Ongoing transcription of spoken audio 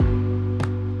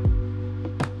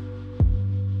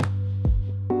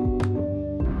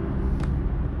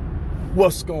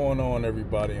What's going on,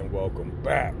 everybody, and welcome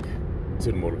back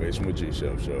to the Motivation with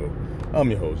G-Chef show.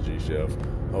 I'm your host, G-Chef.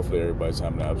 Hopefully everybody's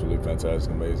having an absolutely fantastic,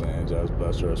 amazing, and just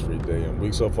blessed, stress-free day and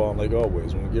week so far. And like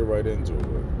always, when we get right into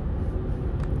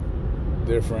it,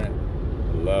 different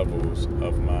levels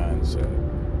of mindset.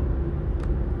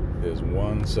 There's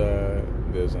one side,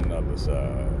 there's another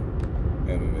side, and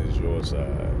then there's your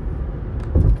side.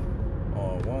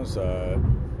 On one side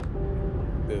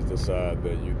is the side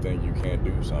that you think you can't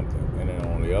do something, and then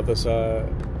on the other side,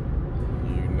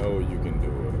 you know you can do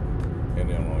it, and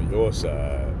then on your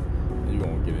side, you're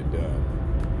gonna get it done.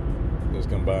 Just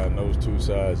combine those two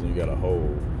sides and you got a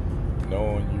whole.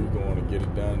 Knowing you're going to get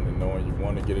it done and knowing you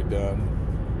want to get it done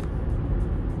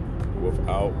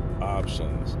without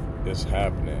options. It's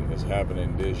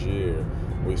happening this year.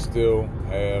 We still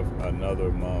have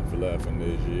another month left in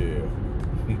this year.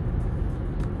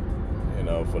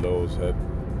 For those that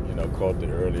caught the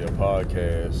earlier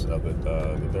podcast of the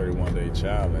 31-day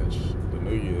challenge, the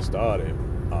new year started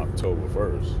October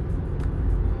 1st.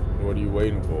 What are you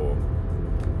waiting for?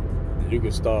 You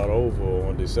can start over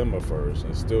on December 1st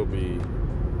and still be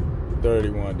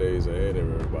 31 days ahead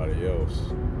of everybody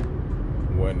else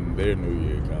when their new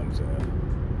year comes in.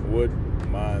 What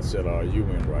mindset are you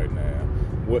in right now?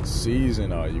 What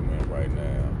season are you in right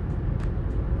now?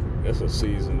 It's a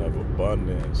season of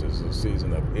abundance. It's a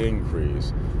season of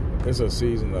increase. It's a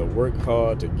season of work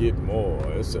hard to get more.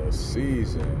 It's a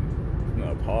season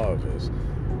of harvest,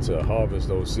 to harvest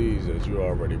those seeds that you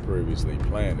already previously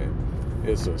planted.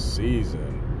 It's a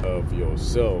season of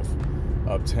yourself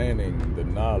obtaining the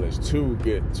knowledge to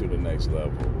get to the next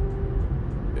level.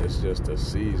 It's just a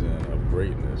season of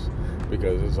greatness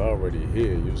because it's already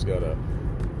here. You just gotta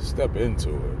step into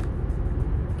it.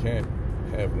 You can't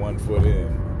have one foot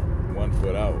in, one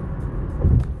foot out.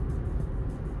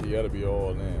 You gotta be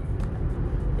all in.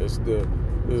 It's the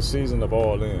season of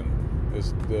all in.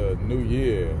 It's the new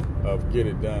year of get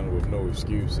it done with no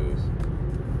excuses.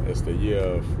 It's the year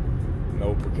of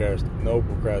no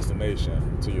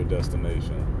procrastination to your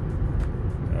destination.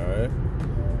 All right?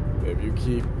 If you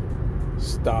keep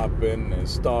stopping and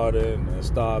starting and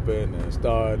stopping and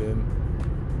starting,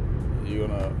 you're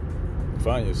gonna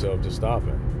find yourself just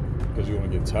stopping because you're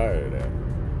gonna get tired of that.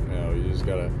 You just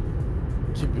gotta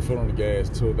keep your foot on the gas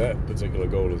till that particular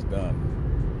goal is done.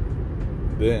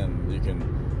 Then you can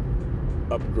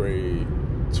upgrade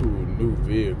to a new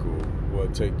vehicle will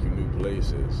take you new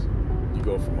places. You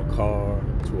go from a car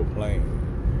to a plane,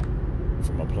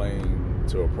 from a plane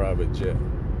to a private jet,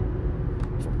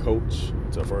 from coach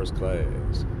to first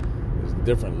class. There's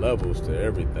different levels to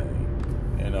everything.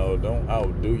 Don't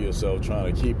outdo yourself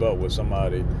trying to keep up with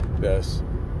somebody that's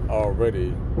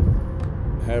already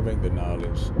having the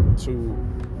knowledge to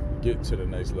get to the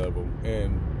next level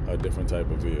in a different type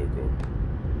of vehicle.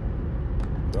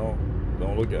 Don't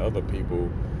look at other people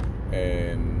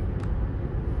and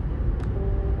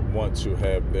want to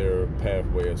have their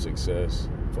pathway of success.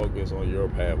 Focus on your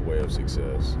pathway of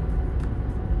success.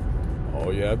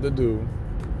 All you have to do,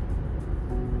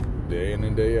 day in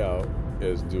and day out,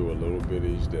 is do a little bit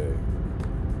each day.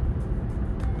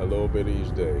 A little bit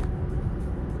each day.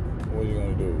 What are you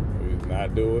going to do? You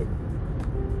not do it?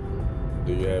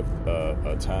 Do you have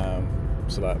a time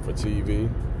slot for TV?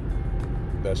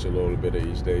 That's your little bit of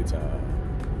each day time.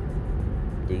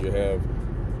 Do you have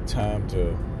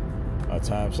a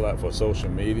time slot for social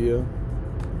media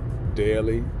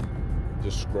daily?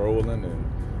 Just scrolling and,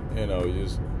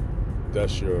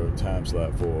 that's your time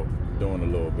slot for doing a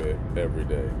little bit every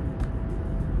day.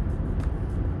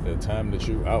 The time that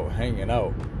you out hanging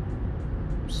out,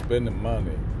 spending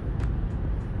money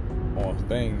on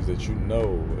things that you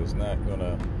know is not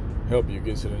gonna help you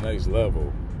get to the next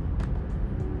level.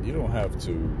 You don't have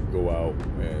to go out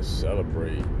and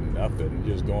celebrate nothing.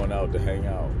 You're just going out to hang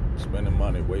out, spending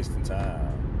money, wasting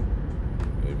time.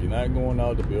 If you're not going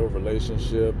out to build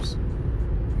relationships,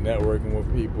 networking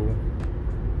with people,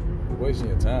 you're wasting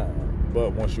your time.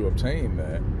 But once you obtain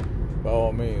that, by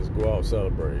all means, go out,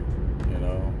 celebrate.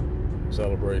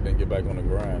 Celebrate, then get back on the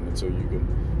grind until you can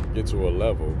get to a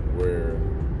level where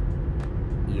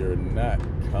you're not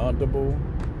comfortable,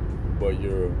 but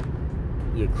you're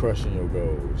crushing your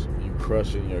goals. You're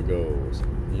crushing your goals.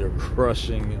 You're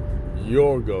crushing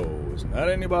your goals. Not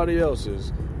anybody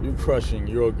else's. You're crushing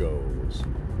your goals.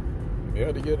 You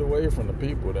have to get away from the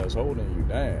people that's holding you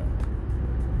down.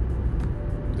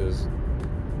 There's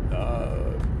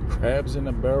crabs in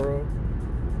the barrel.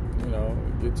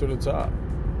 Get to the top.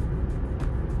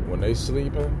 When they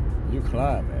sleeping, you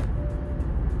climbing.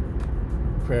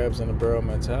 Crabs in the barrel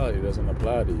mentality doesn't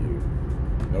apply to you.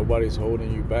 Nobody's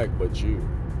holding you back but you.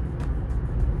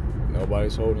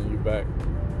 Nobody's holding you back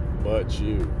but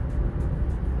you.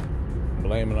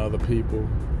 Blaming other people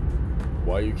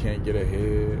why you can't get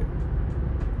ahead.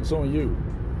 It's on you.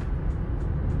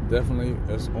 Definitely,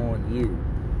 it's on you.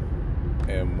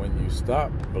 And when you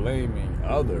stop blaming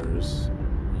others,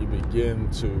 you begin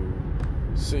to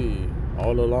see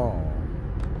all along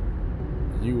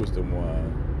you was the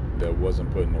one that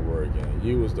wasn't putting the work in.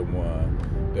 You was the one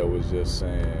that was just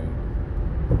saying,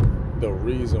 the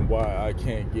reason why I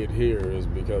can't get here is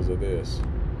because of this.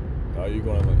 Are you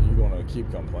gonna keep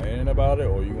complaining about it,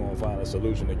 or are you gonna find a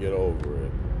solution to get over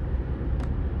it?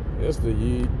 It's the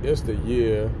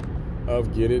year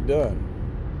of get it done.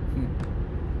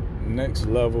 Next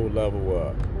level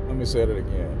up. Let me say that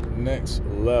again. Next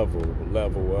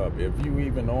level up. If you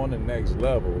even on the next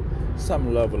level,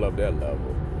 some level up that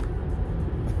level.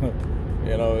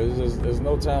 There's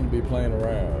no time to be playing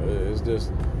around. It's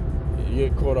just, you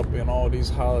get caught up in all these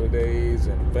holidays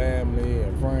and family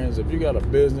and friends. If you got a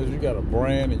business, you got a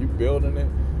brand, and you building it,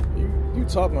 you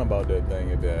talking about that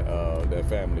thing at that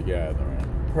family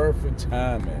gathering. Perfect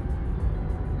timing.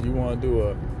 You want to do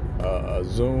a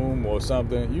Zoom or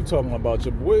something, you talking about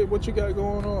what you got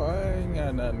going on? I ain't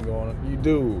got nothing going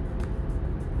on.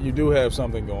 You do have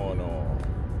something going on.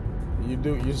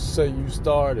 You say you're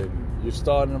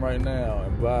starting right now,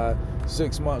 and by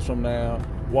 6 months from now,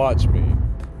 watch me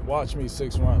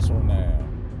 6 months from now,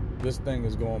 this thing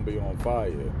is going to be on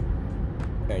fire.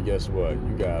 And guess what?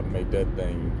 You got to make that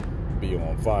thing be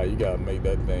on fire. You got to make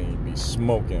that thing be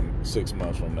smoking 6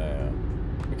 months from now,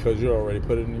 because you already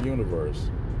put it in the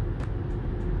universe.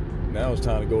 Now it's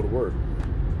time to go to work.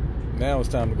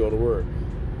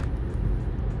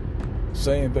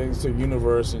 Saying things to the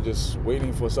universe and just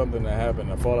waiting for something to happen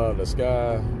to fall out of the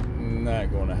sky,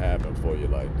 not going to happen for you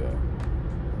like that.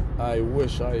 I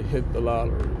wish I hit the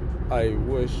lottery. I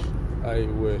wish.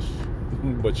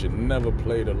 But you never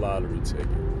played a lottery ticket.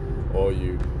 Or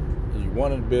you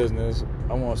wanted business.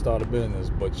 I want to start a business,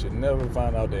 but you never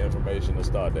find out the information to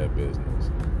start that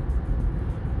business.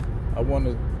 I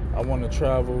want to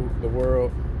travel the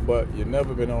world, but you've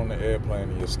never been on the airplane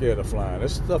and you're scared of flying.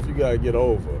 It's stuff you got to get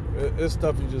over. It's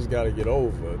stuff you just got to get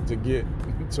over to get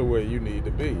to where you need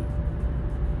to be.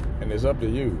 And it's up to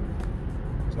you.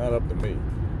 It's not up to me.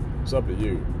 It's up to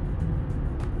you.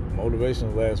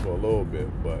 Motivation lasts for a little bit,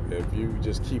 but if you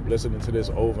just keep listening to this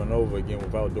over and over again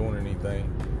without doing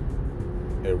anything,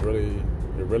 it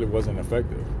really wasn't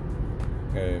effective.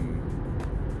 And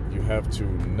you have to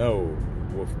know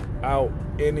without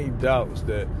any doubts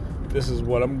that this is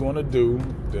what I'm going to do,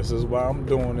 this is why I'm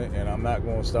doing it, and I'm not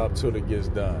going to stop till it gets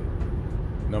done,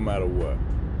 no matter what.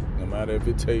 No matter if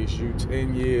it takes you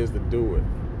 10 years to do it.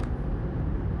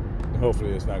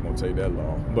 Hopefully it's not going to take that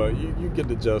long, but you get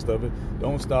the gist of it.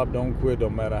 Don't stop, don't quit, no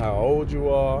matter how old you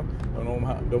are,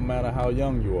 no matter how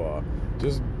young you are.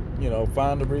 Just,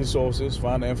 find the resources,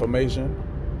 find the information,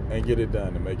 and get it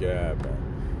done and make it happen.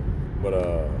 But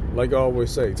like I always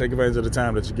say, take advantage of the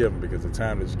time that you're given, because the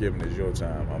time that you're given is your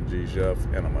time. I'm G Chef,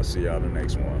 and I'm going to see y'all in the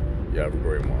next one. Y'all have a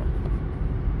great one.